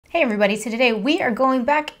Hey everybody, so today we are going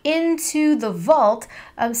back into the vault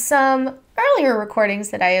of some earlier recordings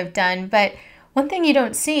that I have done, but one thing you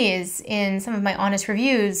don't see is in some of my honest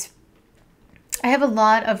reviews, I have a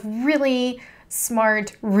lot of really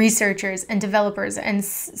smart researchers and developers and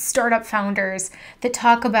startup founders that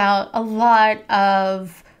talk about a lot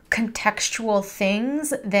of contextual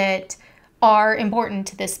things that are important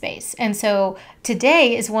to this space. And so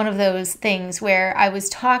today is one of those things where I was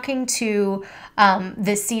talking to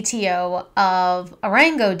the CTO of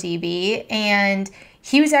DB, and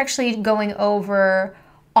he was actually going over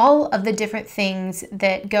all of the different things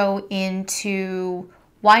that go into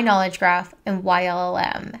why knowledge graph and why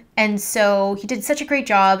LLM. And so he did such a great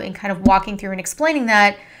job in kind of walking through and explaining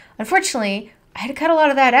that. Unfortunately, I had to cut a lot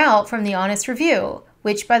of that out from the honest review,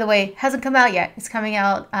 which, by the way, hasn't come out yet. It's coming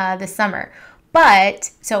out this summer. But,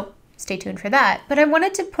 so stay tuned for that. But I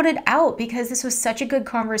wanted to put it out because this was such a good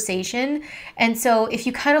conversation. And so if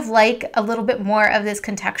you kind of like a little bit more of this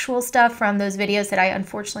contextual stuff from those videos that I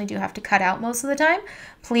unfortunately do have to cut out most of the time,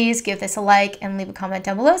 please give this a like and leave a comment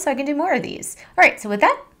down below so I can do more of these. All right, so with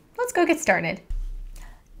that, let's go get started.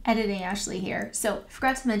 Editing Ashleigh here. So I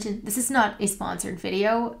forgot to mention, this is not a sponsored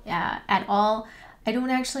video at all. I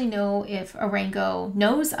don't actually know if Arango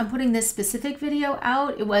knows I'm putting this specific video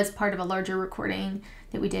out. It was part of a larger recording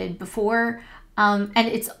that we did before. And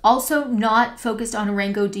it's also not focused on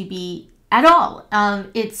DB at all.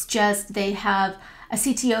 It's just they have a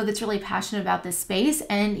CTO that's really passionate about this space,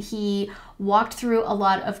 and he walked through a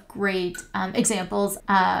lot of great examples,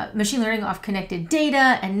 machine learning off connected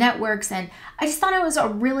data and networks, and I just thought it was a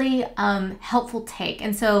really helpful take.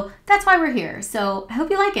 And so that's why we're here. So I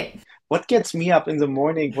hope you like it. What gets me up in the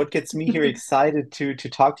morning, what gets me here excited to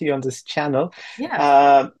talk to you on this channel.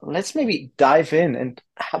 Yeah. Let's maybe dive in. And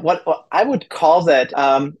what I would call that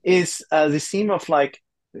is the theme of like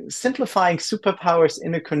simplifying superpowers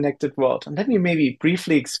in a connected world. And let me maybe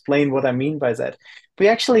briefly explain what I mean by that. We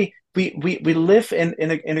actually we live in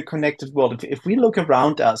a connected world. If we look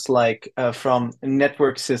around us, like from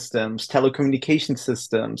network systems, telecommunication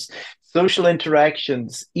systems, social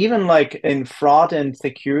interactions, even like in fraud and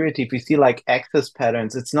security, if we see like access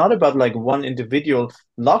patterns, it's not about like one individual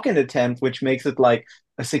login attempt, which makes it like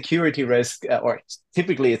a security risk, or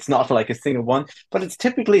typically it's not like a single one, but it's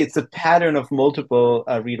a pattern of multiple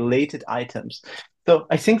related items. So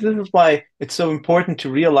I think this is why it's so important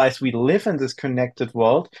to realize we live in this connected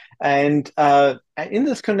world, and in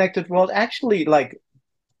this connected world, actually, like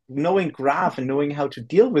knowing graph and knowing how to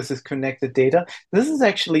deal with this connected data, this is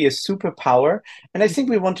actually a superpower. And I think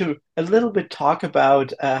we want to a little bit talk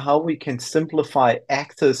about how we can simplify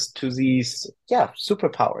access to these,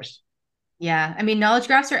 superpowers. Yeah, I mean, knowledge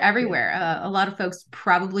graphs are Yeah. everywhere. A lot of folks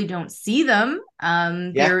probably don't see them.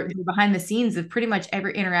 Yeah. They're behind the scenes of pretty much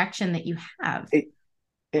every interaction that you have.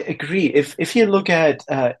 Agree. If you look at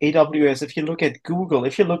AWS, if you look at Google,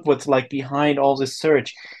 if you look what's like behind all this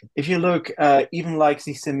search, if you look even like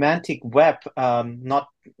the semantic web, not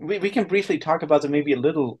we can briefly talk about it maybe a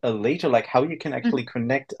little later, like how you can actually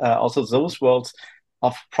connect also those worlds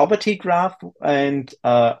of property graph and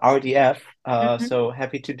RDF. Mhm. So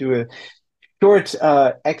happy to do a short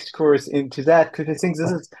excursus into that because I think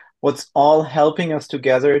this is what's all helping us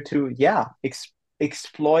together to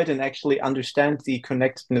exploit and actually understand the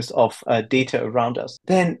connectedness of data around us.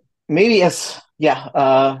 Then maybe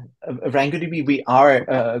RangoDB, we are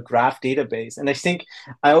a graph database, and I think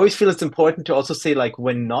I always feel it's important to also say like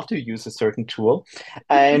when not to use a certain tool.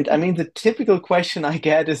 And I mean, the typical question I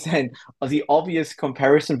get is then the obvious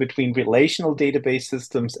comparison between relational database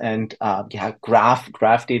systems and graph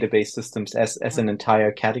database systems as an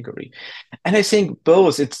entire category. And I think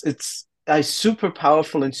both it's super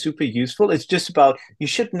powerful and super useful. It's just about you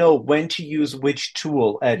should know when to use which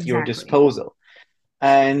tool at your Exactly. disposal.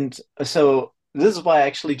 And so this is why I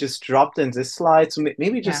actually just dropped in this slide. So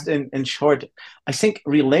maybe Yeah. just in short, I think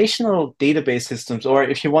relational database systems, or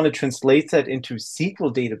if you want to translate that into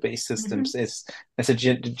SQL database Mhm. systems, is as a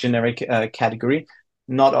generic category.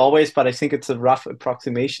 Not always, but I think it's a rough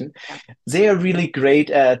approximation. Yeah. They are really great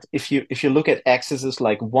at if you look at accesses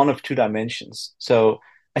like one of two dimensions. So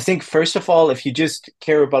I think first of all, if you just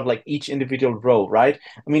care about like each individual row, right?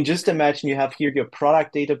 I mean, just imagine you have here your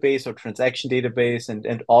product database or transaction database,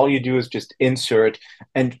 and all you do is just insert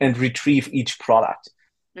and retrieve each product.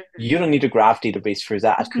 You don't need a graph database for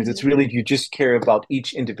that because it's Mhm. really you just care about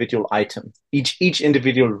each individual item, each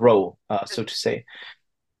individual row, so to say.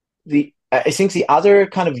 The I think the other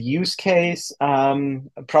kind of use case,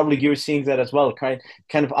 probably you're seeing that as well, kind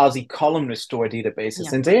of are the columnar store databases,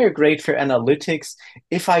 Yeah. and they are great for analytics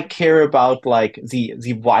if I care about like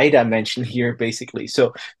the Y dimension here, basically.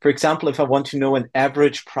 So, for example, if I want to know an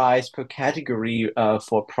average price per category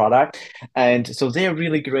for product, and so they're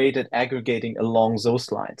really great at aggregating along those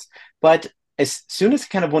lines. But as soon as I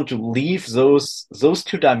kind of want to leave those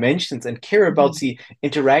two dimensions and care about Mhm. the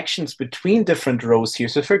interactions between different rows here.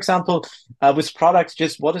 So, for example, with products,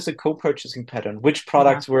 just what is a co-purchasing pattern? Which Yeah.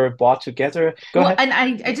 products were bought together? Go Well, ahead.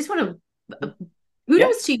 and I just want to Yeah.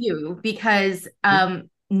 kudos to you because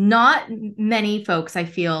not many folks I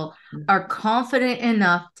feel are confident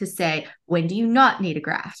enough to say, when do you not need a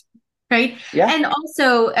graph? Right. Yeah. And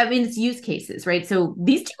also, I mean, it's use cases, right? So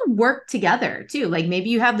these two work together too. Like maybe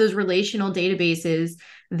you have those relational databases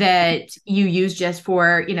that you use just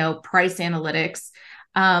for, price analytics.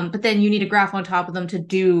 But then you need a graph on top of them to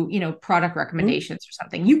do, product Mhm. recommendations or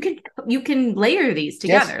something. You can layer these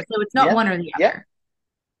Yes. together. So it's not Yeah. one or the Yeah. other.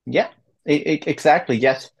 Yeah. Exactly.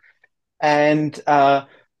 Yes. And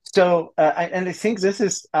and I think this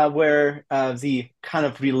is where the kind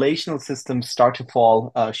of relational systems start to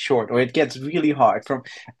fall short, or it gets really hard from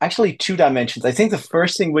actually two dimensions. I think the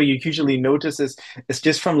first thing where you usually notice is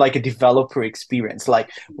just from like a developer experience, like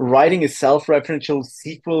writing a self-referential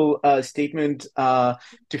SQL statement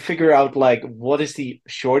to figure out like what is the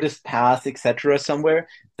shortest path, etc. Somewhere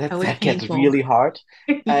Oh, it's that gets painful. really hard,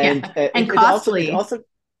 and Yeah. And it costly. also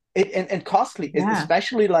and costly, Yeah.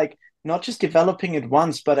 especially like not just developing it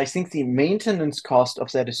once, but I think the maintenance cost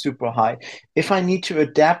of that is super high. If I need to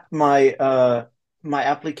adapt my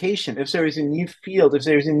application, if there is a new field, if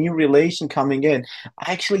there is a new relation coming in,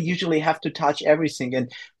 I actually usually have to touch everything.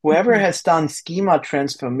 And whoever Mhm. has done schema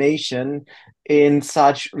transformation in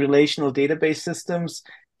such relational database systems,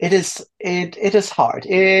 it is hard.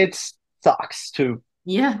 It sucks to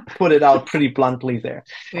Yeah. put it out pretty bluntly there.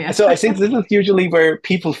 Yeah. So I think this is usually where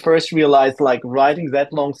people first realize like writing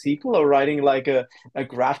that long SQL or writing like a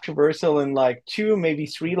graph traversal in like two, maybe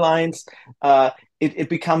three lines, it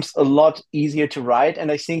becomes a lot easier to write.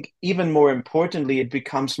 And I think even more importantly, it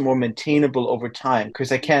becomes more maintainable over time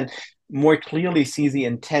because I can more clearly see the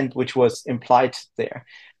intent which was implied there.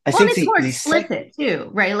 I Well, and think it's more the sec explicit too,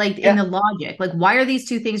 right? Like in yeah, the logic, like why are these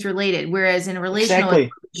two things related? Whereas in a relational, it's exactly.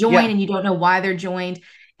 join Yeah. and you don't know why they're joined.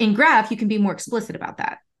 In graph, you can be more explicit about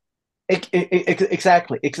that.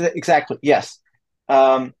 Exactly. Yes.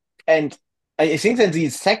 Um, and I think that the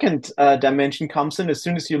second dimension comes in as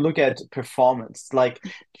soon as you look at performance. Like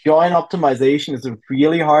join optimization is a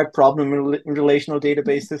really hard problem in relational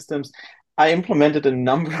database systems. I implemented a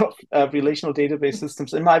number of relational database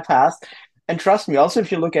systems in my past. And trust me, also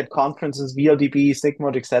if you look at conferences, VLDB,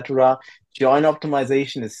 Sigmod, etc., join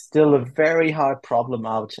optimization is still a very hard problem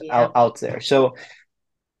Yeah. out there. So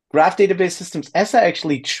graph database systems as I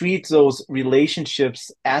actually treat those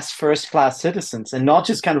relationships as first class citizens and not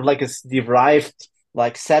just kind of like a derived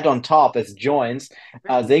like set on top as joins.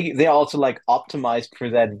 They're also like optimized for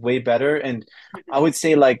that way better. And I would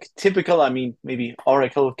say like typical, I mean, maybe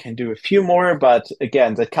Oracle can do a few more, but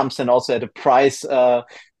again, that comes in also at a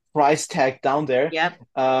price tag down there. Yep.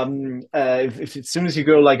 If as soon as you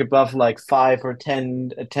go like above like 5 or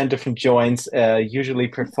 10 different joins, usually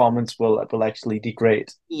performance will actually degrade.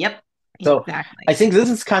 Yep. So I Exactly. think this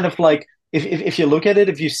is kind of like if you look at it,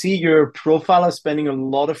 if you see your profiler spending a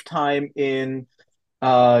lot of time in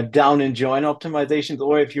down and join optimizations,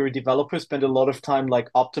 or if you're a developer, spend a lot of time like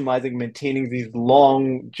optimizing, maintaining these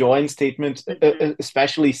long join statements, Mhm.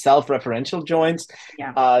 especially self-referential joins,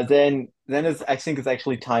 Yeah. then I think it's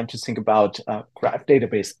actually time to think about graph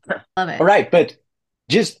database. Love All it. right, but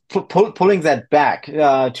just pulling that back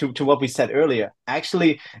to what we said earlier.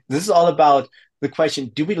 Actually, this is all about the question: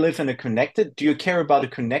 do we live in a connected? Do you care about a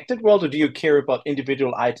connected world, or do you care about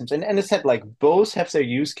individual items? And I said like both have their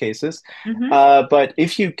use cases, Hmm. but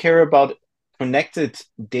if you care about connected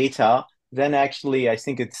data, then actually I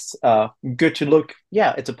think it's good to look.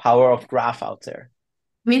 Yeah, it's a power of graph out there.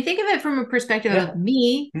 I mean, think of it from a perspective Yeah. of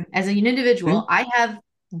me Hmm. as an Hmm. individual. I have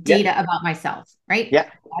Yeah. data about myself, right? Yeah.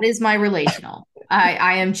 That is my relational.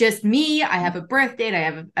 I am just me. I have a birth date. I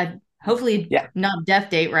have hopefully Yeah. not death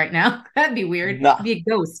date right now. That'd be weird. Nah. I'd be a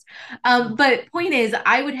ghost. But point is,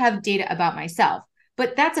 I would have data about myself.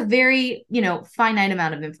 But that's a very, finite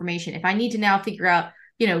amount of information. If I need to now figure out,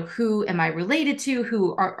 who am I related to?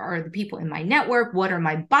 Who are the people in my network? What are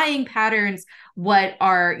my buying patterns?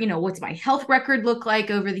 What's my health record look like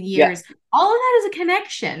over the Yeah. years? All of that is a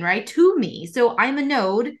connection, right, to me. So I'm a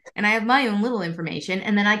node and I have my own little information,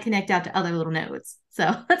 and then I connect out to other little nodes. So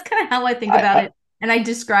that's kind of how I think about I it. And I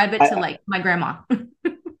describe it to I like my grandma.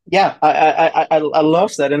 Yeah, I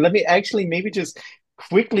love that. And let me actually maybe just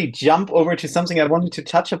quickly jump over to something I wanted to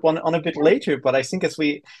touch upon on a bit later. But I think as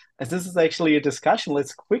this is actually a discussion,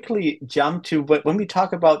 let's quickly jump to when we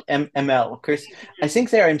talk about ML, because I think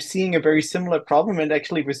there I'm seeing a very similar problem, and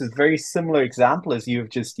actually with a very similar example as you've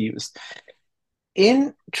just used.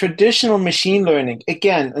 In traditional machine learning,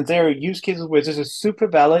 again, there are use cases where this is super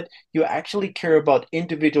valid. You actually care about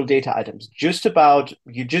individual data items, just about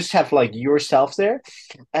you just have like yourself there.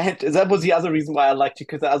 And that was the other reason why I liked it,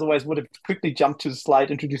 because otherwise would have quickly jumped to the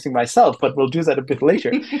slide introducing myself, but we'll do that a bit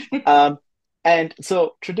later. Um, and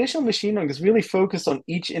so traditional machine learning is really focused on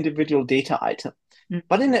each individual data item.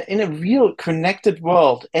 But in a real connected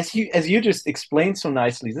world, as you just explained so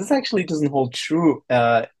nicely, this actually doesn't hold true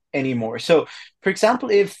anymore. So, for example,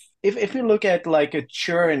 if you look at like a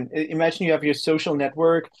churn, imagine you have your social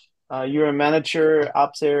network, you're a manager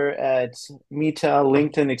up there at Meta,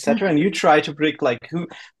 LinkedIn, etc., and you try to predict like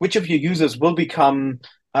which of your users will become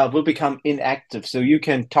inactive. So you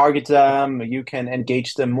can target them, you can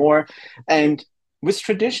engage them more, and with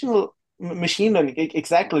traditional machine learning,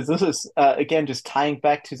 exactly. This is again just tying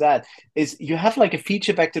back to that. Is you have like a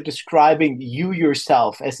feature vector describing you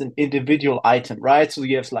yourself as an individual item, right? So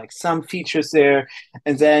you have like some features there,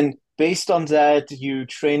 and then based on that, you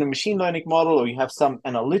train a machine learning model, or you have some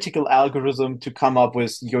analytical algorithm to come up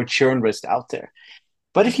with your churn risk out there.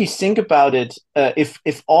 But if you think about it,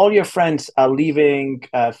 if all your friends are leaving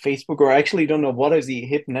Facebook, or I actually don't know what are the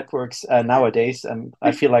hip networks nowadays,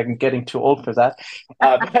 I feel like I'm getting too old for that.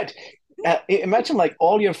 But imagine like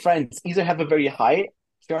all your friends either have a very high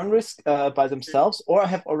churn risk by themselves, or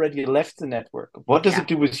have already left the network. What does Yeah, it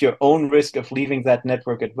do with your own risk of leaving that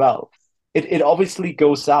network as well? It obviously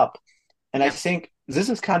goes up. And I yeah, think this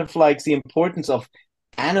is kind of like the importance of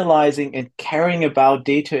analyzing and caring about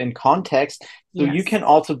data in context, so you yes, can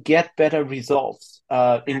also get better results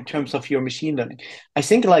in terms exactly. of your machine learning. I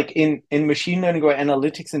think like in machine learning or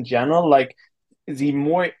analytics in general, like the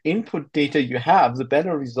more input data you have, the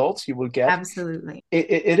better results you will get. Absolutely.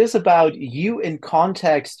 It is about you in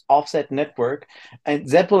context of that network, and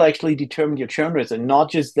that will actually determine your churn rate, and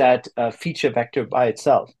not just that feature vector by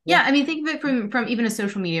itself. Yeah. Yeah, I mean, think of it from even a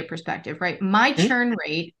social media perspective, right? My Hmm? churn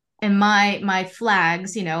rate and my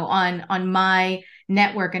flags, on my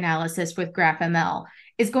network analysis with GraphML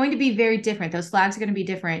is going to be very different. Those flags are going to be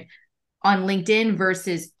different on LinkedIn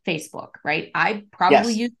versus Facebook, right? I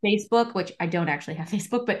probably Yes, use Facebook, which I don't actually have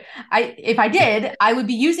Facebook, but if I did, I would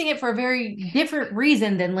be using it for a very different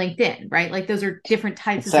reason than LinkedIn, right? Like those are different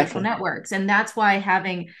types of social exactly. networks. And that's why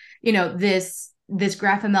having, this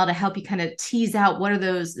GraphML to help you kind of tease out what are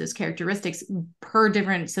those characteristics per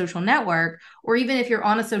different social network, or even if you're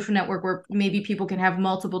on a social network where maybe people can have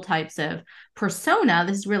multiple types of persona,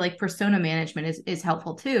 this is where like persona management is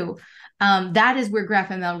helpful too. That is where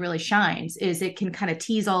GraphML really shines, is it can kind of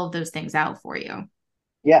tease all of those things out for you.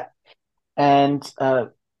 Yeah. And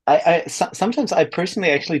sometimes I personally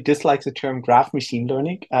actually dislike the term graph machine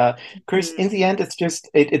learning, because in the end,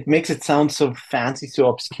 it makes it sound so fancy, so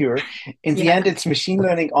obscure. In the Yeah, end, it's machine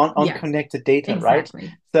learning on yeah, connected data, right?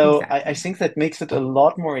 exactly. So I Exactly. think that makes it a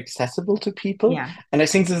lot more accessible to people. Yeah. And I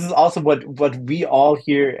think this is also what we all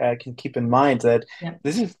here can keep in mind, that Yep.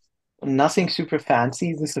 this is nothing super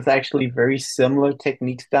fancy. This is actually very similar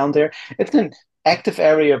techniques down there. It's an active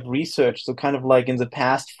area of research. So kind of like in the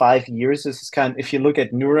past 5 years, this is if you look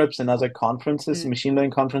at NeurIPS and other conferences, Mm. machine learning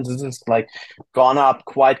conferences, it's like gone up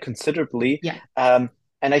quite considerably. Yeah.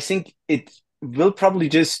 And I think it will probably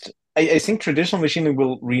I think traditional machine learning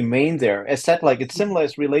will remain there. As said, like it's similar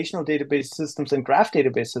as relational database systems and graph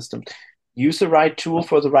database systems. Use the right tool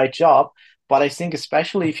for the right job. But I think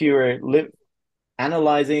especially if you're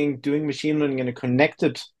analyzing, doing machine learning in a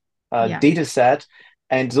connected Yeah. data set,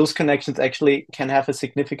 and those connections actually can have a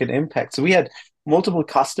significant impact. So we had multiple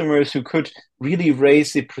customers who could really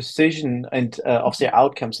raise the precision and of their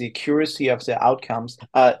outcomes, the accuracy of their outcomes,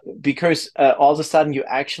 because all of a sudden you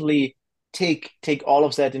actually take all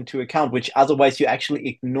of that into account, which otherwise you actually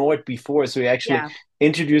ignored before. So you're actually Yeah.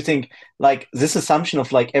 introducing like this assumption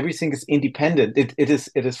of like everything is independent. It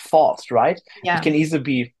is false, right? It Yeah. can either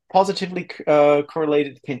be positively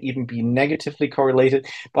correlated, it can even be negatively correlated,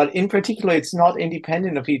 but in particular, it's not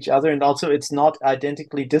independent of each other, and also it's not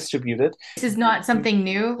identically distributed. This is not something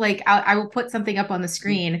new. Like I will put something up on the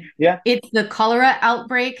screen. Yeah, It's the cholera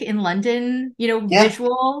outbreak in London, yeah,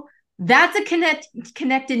 visual. That's a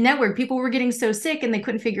connected network. People were getting so sick and they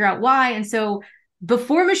couldn't figure out why. And so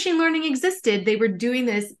before machine learning existed, they were doing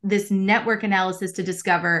this network analysis to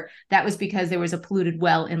discover that was because there was a polluted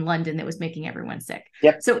well in London that was making everyone sick.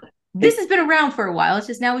 yep. So this It, has been around for a while. It's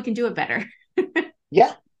just now we can do it better.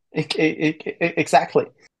 yeah, exactly.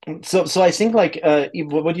 So I think like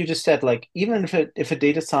what you just said, like even if a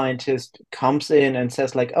data scientist comes in and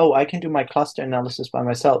says like, oh, I can do my cluster analysis by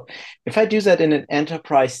myself. If I do that in an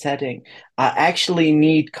enterprise setting, I actually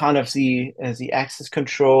need kind of the access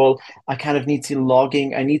control. I kind of need the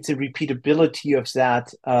logging. I need the repeatability of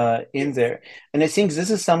that in Yes. there. And I think this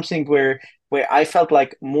is something where I felt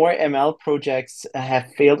like more ML projects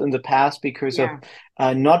have failed in the past because of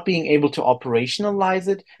Yeah. not being able to operationalize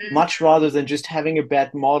it much rather than just having a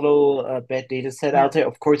bad model, a bad data set Yeah. out there.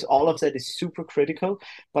 Of course, all of that is super critical,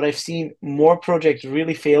 but I've seen more projects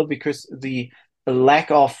really fail because the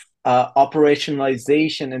lack of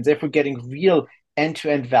operationalization and therefore getting real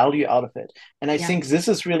end-to-end value out of it. And I Yeah. think this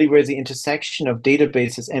is really where the intersection of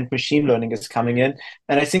databases and machine learning is coming in.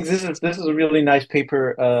 And I think this is a really nice paper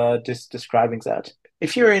describing that.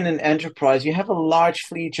 If you're in an enterprise, you have a large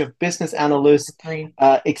fleet of business analysts, Exactly.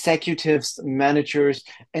 executives, managers,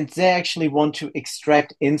 and they actually want to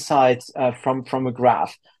extract insights from a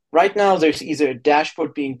graph. Right now, there's either a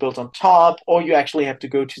dashboard being built on top, or you actually have to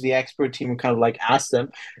go to the expert team and kind of like ask them.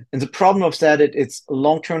 And the problem of that, it's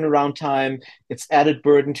long turnaround time, it's added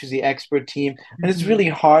burden to the expert team, and it's Hmm. really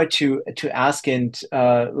hard to ask in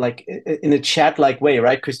like in a chat like way,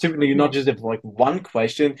 right? Because typically you not Yeah. just have like one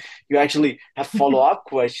question, you actually have follow up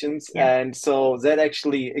questions, Yeah. and so that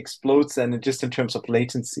actually explodes then just in terms of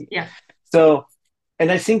latency. Yeah. So,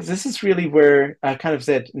 and I think this is really where kind of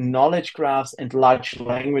that knowledge graphs and large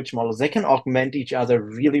language models, they can augment each other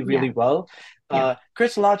really, Yeah. really well. Yeah.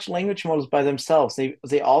 Because large language models by themselves,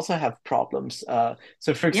 they also have problems.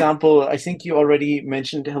 So, for Yeah. example, I think you already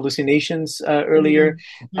mentioned hallucinations earlier.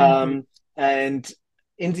 Hmm. Hmm. Um, and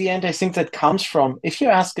in the end, I think that comes from if you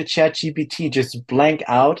ask a chat GPT just blank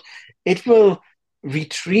out, it will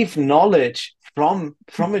retrieve knowledge from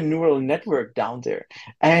a neural network down there.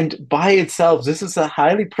 And by itself, this is a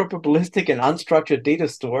highly probabilistic and unstructured data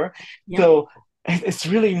store. Yep. So it's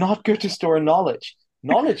really not good to store knowledge.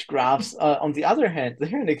 Knowledge graphs, on the other hand,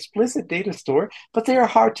 they're an explicit data store, but they are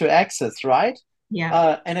hard to access, right?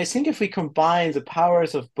 Yeah. And I think if we combine the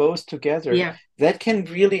powers of both together, Yeah. that can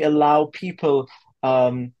really allow people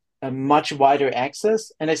um, a much wider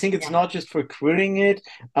access. And I think it's Yeah. not just for querying it.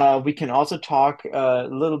 We can also talk a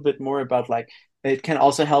little bit more about like it can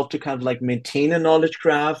also help to kind of like maintain a knowledge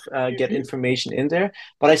graph, get Hmm. information in there.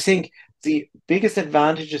 But I think the biggest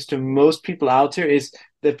advantages to most people out there is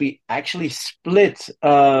that we actually split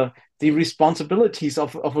the responsibilities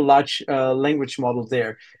of a large language model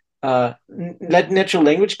there. Natural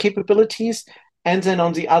language capabilities, and then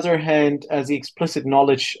on the other hand, the explicit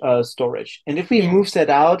knowledge storage. And if we Yeah. move that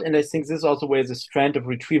out, and I think this is also where the strand of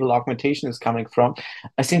retrieval augmentation is coming from,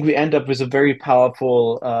 I think we end up with a very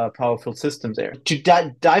powerful system there. To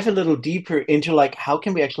dive a little deeper into like how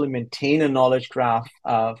can we actually maintain a knowledge graph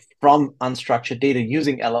from unstructured data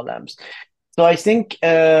using LLMs. So I think,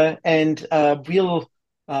 and we'll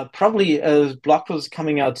probably a blog post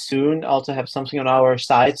coming out soon. Also have something on our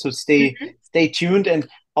site, so Hmm. stay tuned, and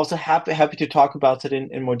also happy to talk about it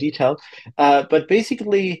in more detail. But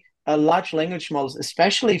basically, large language models,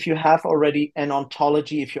 especially if you have already an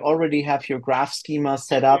ontology, if you already have your graph schema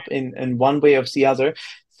set up in one way or the other.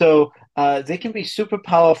 So they can be super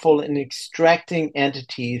powerful in extracting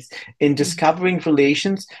entities, in Hmm. discovering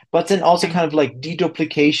relations, but then also Right. kind of like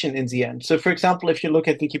deduplication in the end. So, for example, if you look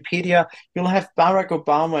at Wikipedia, you'll have Barack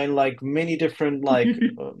Obama in like many different, like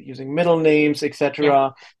using middle names, Yeah.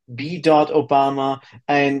 etc. B. Obama,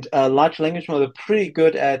 and large language models are pretty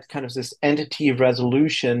good at kind of this entity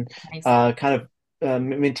resolution, Nice. kind of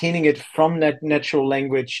maintaining it from natural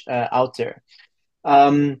language out there.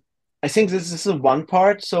 Um, I think this is one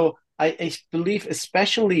part. So I believe,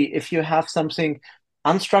 especially if you have something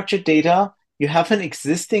unstructured data, you have an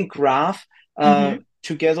existing graph Hmm.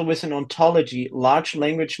 together with an ontology, large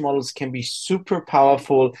language models can be super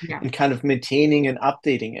powerful Yeah. in kind of maintaining and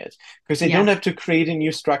updating it because they don't Yeah. have to create a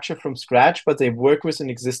new structure from scratch, but they work with an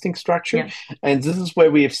existing structure. Yeah. And this is where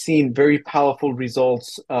we have seen very powerful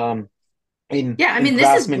results Yeah, I in mean, this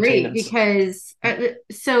graph is great maintenance. because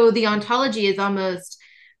so the ontology is almost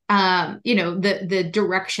the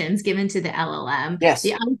directions given to the LLM. The Yes.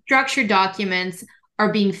 unstructured documents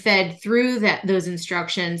are being fed through those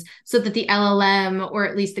instructions so that the LLM or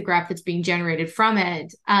at least the graph that's being generated from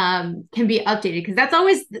it can be updated because that's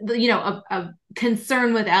always a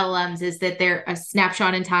concern with LLMs is that they're a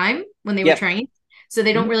snapshot in time when they were Yep. trained. So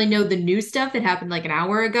they don't Mhm. really know the new stuff that happened like an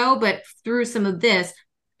hour ago, but through some of this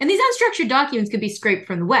and these unstructured documents could be scraped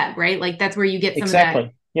from the web, right? Like that's where you get some of that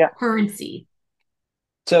Exactly. Yeah. currency.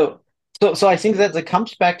 So, so I think that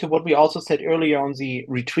comes back to what we also said earlier on the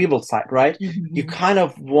retrieval side, right? You Hmm. kind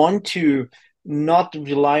of want to not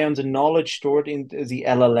rely on the knowledge stored in the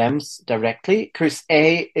LLMs directly, because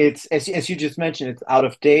it's as you just mentioned, it's out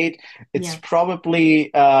of date. It's Yeah.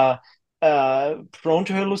 probably prone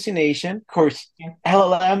to hallucination. Of course, Yeah.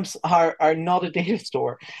 LLMs are not a data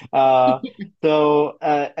store. Uh, so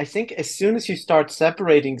I think as soon as you start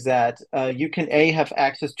separating that, you can have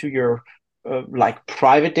access to your like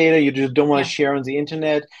private data you just don't want to Yeah. share on the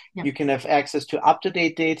internet. Yeah. You can have access to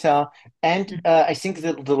up-to-date data, and Mhm. I think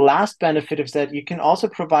that the last benefit of that, you can also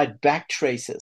provide back traces.